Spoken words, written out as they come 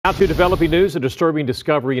Now to developing news, a disturbing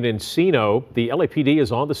discovery in Encino. The LAPD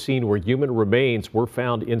is on the scene where human remains were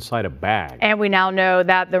found inside a bag. And we now know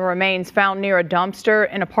that the remains found near a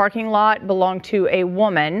dumpster in a parking lot belonged to a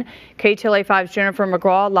woman. KTLA 5's Jennifer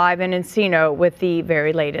McGraw live in Encino with the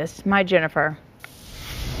very latest. My Jennifer.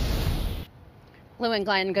 Lou and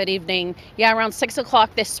Glenn, good evening. Yeah, around 6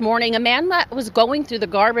 o'clock this morning, a man that was going through the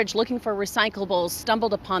garbage looking for recyclables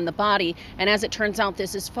stumbled upon the body. And as it turns out,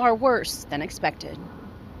 this is far worse than expected.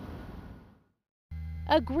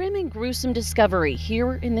 A grim and gruesome discovery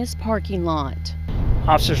here in this parking lot.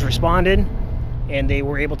 Officers responded, and they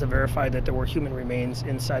were able to verify that there were human remains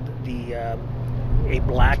inside a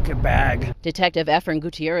black bag. Detective Efren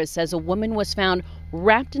Gutierrez says a woman was found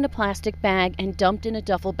wrapped in a plastic bag and dumped in a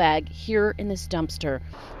duffel bag here in this dumpster.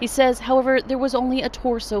 He says, however, there was only a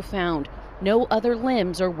torso found. No other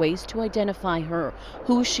limbs or ways to identify her,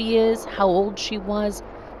 who she is, how old she was.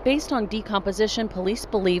 Based on decomposition, police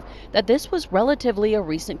believe that this was relatively a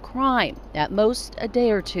recent crime, at most a day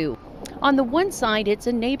or two. On the one side, it's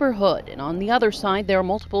a neighborhood, and on the other side, there are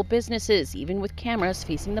multiple businesses, even with cameras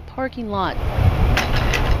facing the parking lot.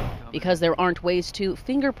 Because there aren't ways to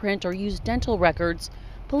fingerprint or use dental records,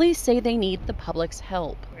 police say they need the public's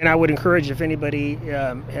help. And I would encourage, if anybody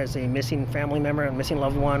has a missing family member, a missing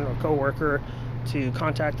loved one, or coworker, to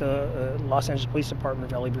contact the Los Angeles Police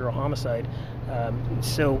Department of LA Bureau of Homicide.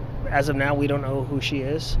 So as of now, we don't know who she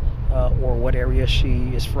is or what area she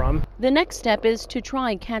is from. The next step is to try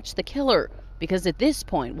and catch the killer, because at this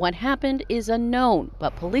point, what happened is unknown,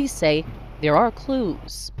 but police say there are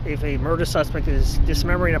clues. If a murder suspect is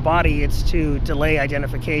dismembering a body, it's to delay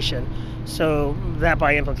identification. So that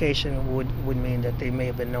by implication would mean that they may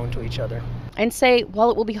have been known to each other. And say, while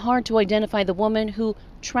it will be hard to identify the woman who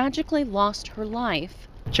tragically lost her life.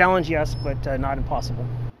 Challenge, yes, but not impossible.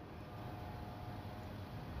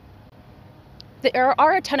 There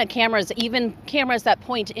are a ton of cameras, even cameras that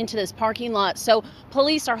point into this parking lot. So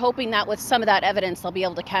police are hoping that with some of that evidence, they'll be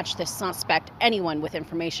able to catch this suspect. Anyone with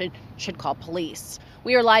information should call police.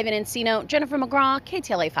 We are live in Encino. Jennifer McGraw,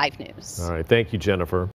 KTLA 5 News. All right. Thank you, Jennifer.